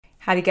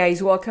Howdy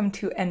guys, welcome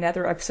to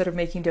another episode of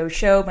Making Dough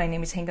Show. My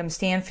name is Hingham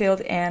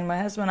Stanfield and my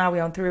husband and I, we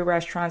own 3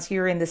 restaurants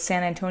here in the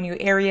San Antonio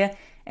area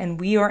and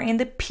we are in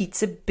the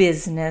pizza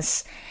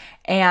business.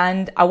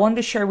 And I wanted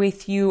to share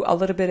with you a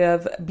little bit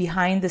of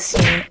behind the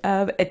scene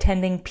of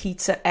attending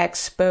Pizza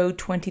Expo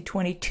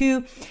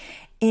 2022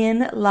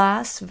 in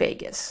Las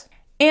Vegas.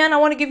 And I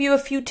want to give you a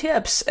few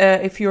tips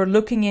if you're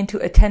looking into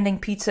attending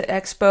Pizza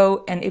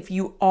Expo, and if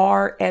you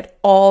are at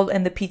all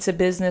in the pizza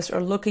business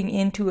or looking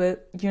into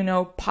it,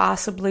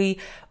 possibly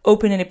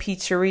opening a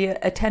pizzeria,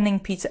 attending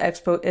Pizza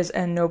Expo is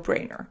a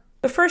no-brainer.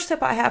 The first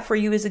tip I have for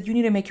you is that you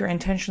need to make your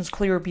intentions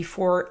clear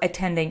before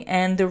attending.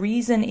 And the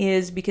reason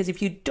is because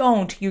if you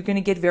don't, you're going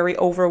to get very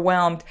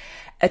overwhelmed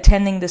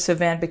attending this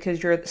event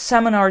because you're at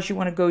seminars you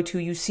want to go to,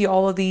 you see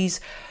all of these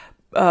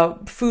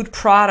food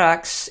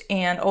products,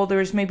 and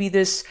there's maybe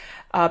this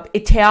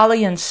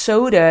Italian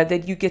soda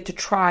that you get to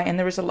try, and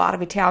there was a lot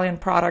of Italian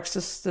products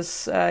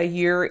this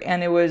year,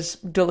 and it was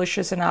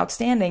delicious and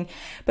outstanding.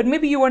 But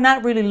maybe you are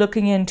not really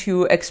looking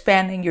into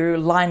expanding your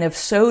line of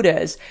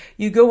sodas.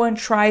 You go and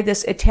try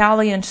this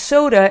Italian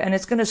soda, and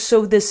it's going to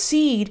sow the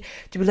seed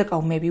to be like,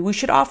 maybe we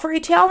should offer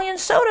Italian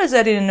sodas.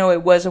 I didn't know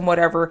it was, and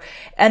whatever.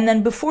 And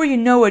then before you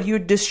know it, you're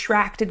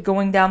distracted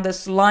going down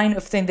this line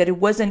of thing that it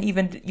wasn't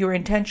even your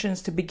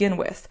intentions to begin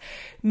with.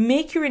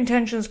 Make your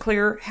intentions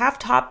clear. Have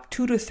top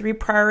 2 to 3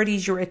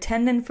 priorities. You're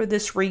attending for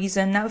this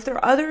reason. Now, if there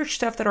are other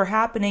stuff that are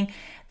happening,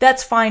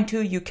 that's fine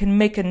too. You can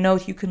make a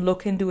note. You can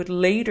look into it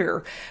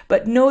later.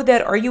 But know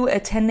that, are you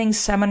attending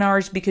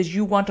seminars because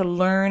you want to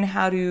learn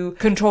how to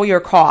control your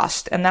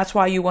cost? And that's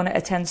why you want to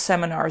attend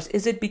seminars.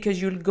 Is it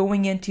because you're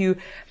going into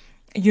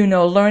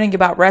learning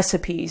about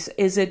recipes?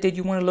 Is it that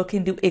you want to look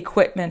into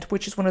equipment,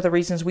 which is one of the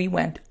reasons we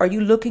went? Are you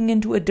looking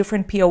into a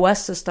different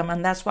POS system,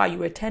 and that's why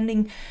you're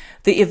attending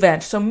the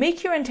event? So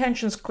make your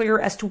intentions clear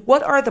as to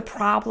what are the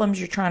problems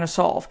you're trying to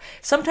solve.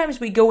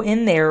 Sometimes we go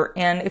in there,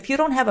 and if you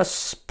don't have a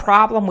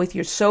problem with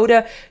your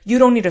soda, you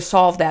don't need to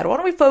solve that. Why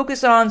don't we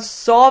focus on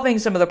solving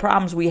some of the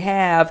problems we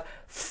have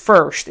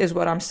first, is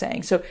what I'm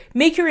saying. So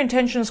make your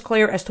intentions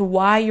clear as to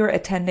why you're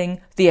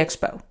attending the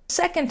expo.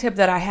 Second tip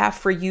that I have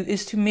for you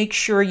is to make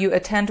sure you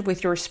attend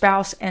with your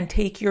spouse and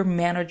take your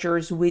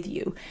managers with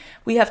you.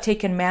 We have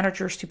taken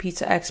managers to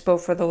Pizza Expo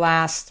for the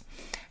last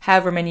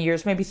however many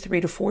years, maybe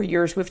 3 to 4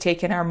 years, we've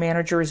taken our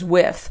managers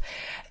with.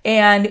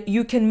 And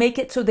you can make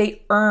it so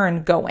they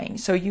earn going.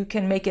 So you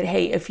can make it,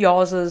 hey, if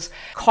y'all's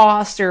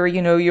cost or,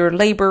 your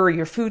labor or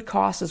your food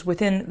cost is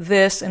within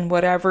this and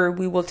whatever,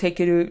 we will take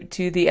you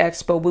to the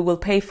expo. We will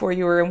pay for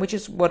your, and which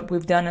is what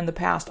we've done in the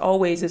past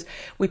always, is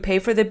we pay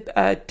for the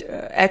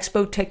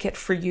expo ticket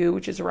for you,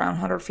 which is around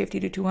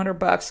 $150 to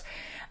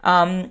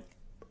 $200.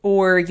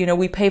 Or,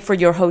 we pay for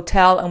your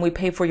hotel and we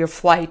pay for your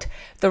flight.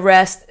 The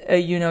rest,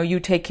 you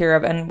take care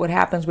of. And what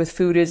happens with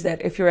food is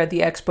that if you're at the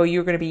expo,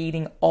 you're going to be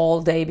eating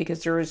all day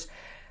because there's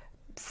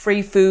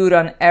free food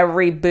on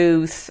every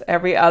booth,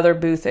 every other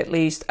booth at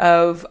least,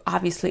 of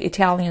obviously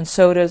Italian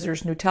sodas.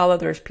 There's Nutella,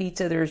 there's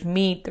pizza, there's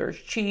meat, there's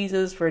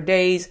cheeses for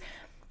days.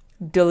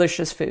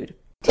 Delicious food.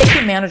 Take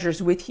your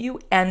managers with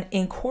you and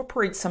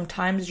incorporate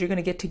sometimes you're going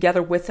to get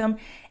together with them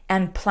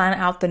and plan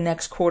out the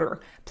next quarter,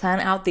 plan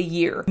out the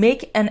year.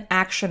 Make an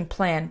action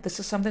plan. This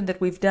is something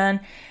that we've done,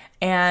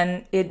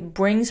 and it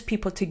brings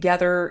people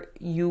together.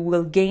 You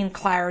will gain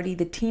clarity.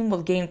 The team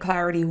will gain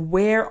clarity.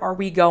 Where are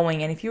we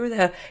going? And if you're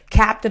the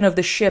captain of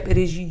the ship, it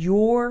is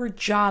your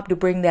job to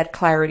bring that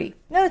clarity.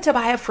 Another tip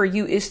I have for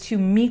you is to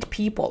meet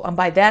people. And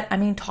by that, I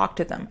mean talk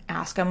to them.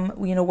 Ask them,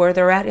 where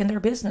they're at in their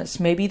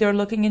business. Maybe they're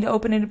looking into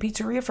opening a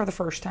pizzeria for the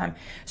first time.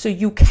 So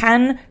you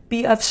can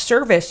be of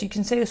service. You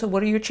can say, so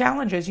what are your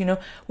challenges?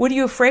 What are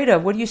you afraid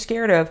of? What are you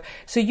scared of?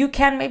 So you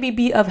can maybe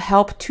be of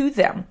help to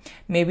them.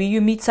 Maybe you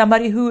meet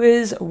somebody who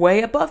is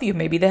way above you.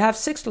 Maybe they have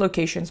 6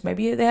 locations.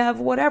 Maybe they have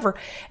whatever.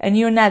 And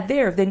you're not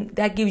there. Then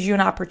that gives you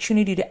an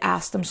opportunity to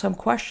ask them some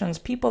questions.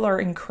 People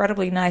are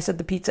incredibly nice at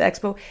the Pizza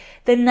Expo.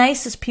 The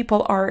nicest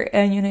people are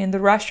in the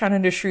restaurant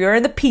industry or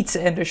in the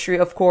pizza industry,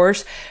 of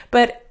course.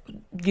 But,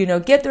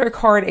 get their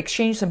card,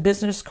 exchange some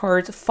business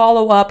cards,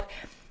 follow up.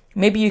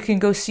 Maybe you can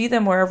go see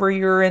them wherever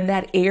you're in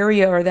that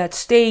area or that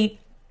state.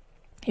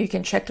 You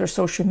can check their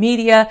social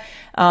media,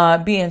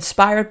 be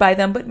inspired by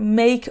them, but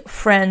make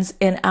friends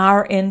in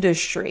our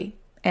industry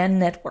and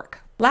network.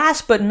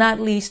 Last but not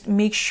least,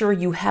 make sure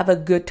you have a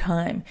good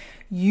time.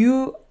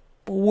 You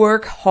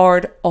work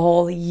hard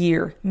all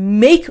year.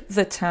 Make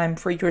the time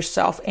for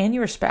yourself and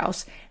your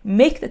spouse.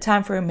 Make the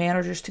time for your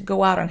managers to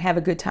go out and have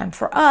a good time.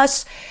 For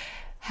us,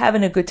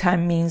 having a good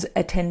time means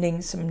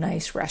attending some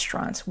nice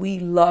restaurants. We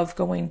love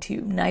going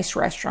to nice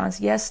restaurants.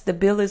 Yes, the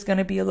bill is going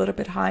to be a little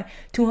bit high,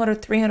 $200,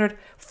 $300,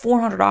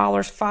 $400,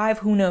 $500,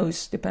 who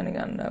knows, depending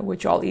on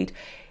what y'all eat.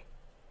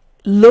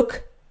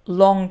 Look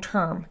long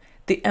term.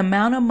 The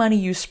amount of money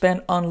you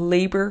spend on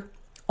labor,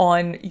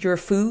 on your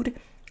food,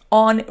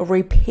 on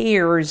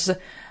repairs. I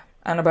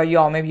don't know about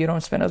y'all, maybe you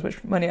don't spend as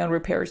much money on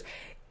repairs.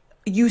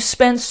 You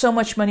spend so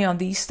much money on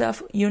these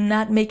stuff, you're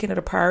not making it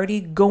a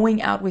priority.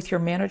 Going out with your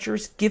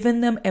managers,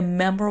 giving them a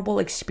memorable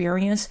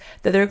experience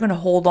that they're going to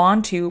hold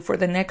on to for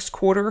the next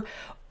quarter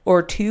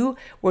or two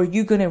where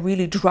you're going to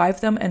really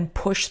drive them and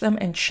push them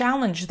and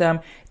challenge them,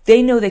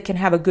 they know they can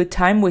have a good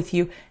time with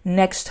you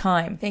next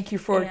time. Thank you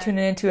for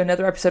tuning in to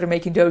another episode of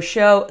Making Dough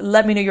Show.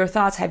 Let me know your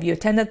thoughts. Have you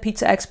attended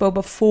Pizza Expo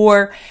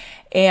before?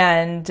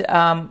 And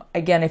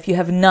again, if you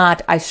have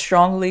not, I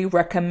strongly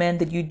recommend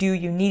that you do.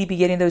 You need to be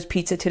getting those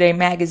Pizza Today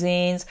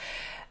magazines.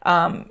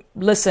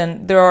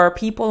 Listen, there are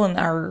people in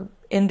our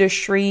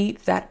industry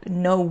that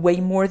know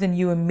way more than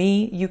you and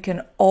me. You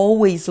can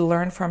always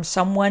learn from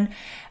someone.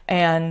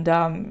 And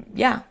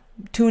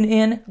tune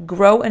in,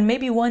 grow, and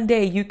maybe one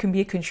day you can be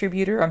a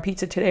contributor on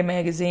Pizza Today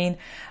magazine,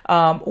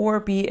 or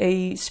be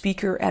a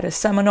speaker at a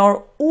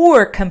seminar,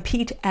 or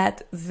compete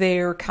at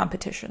their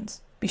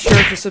competitions. Be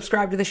sure to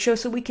subscribe to the show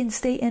so we can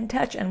stay in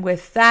touch. And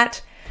with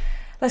that,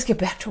 let's get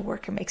back to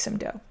work and make some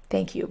dough.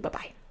 Thank you.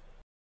 Bye-bye.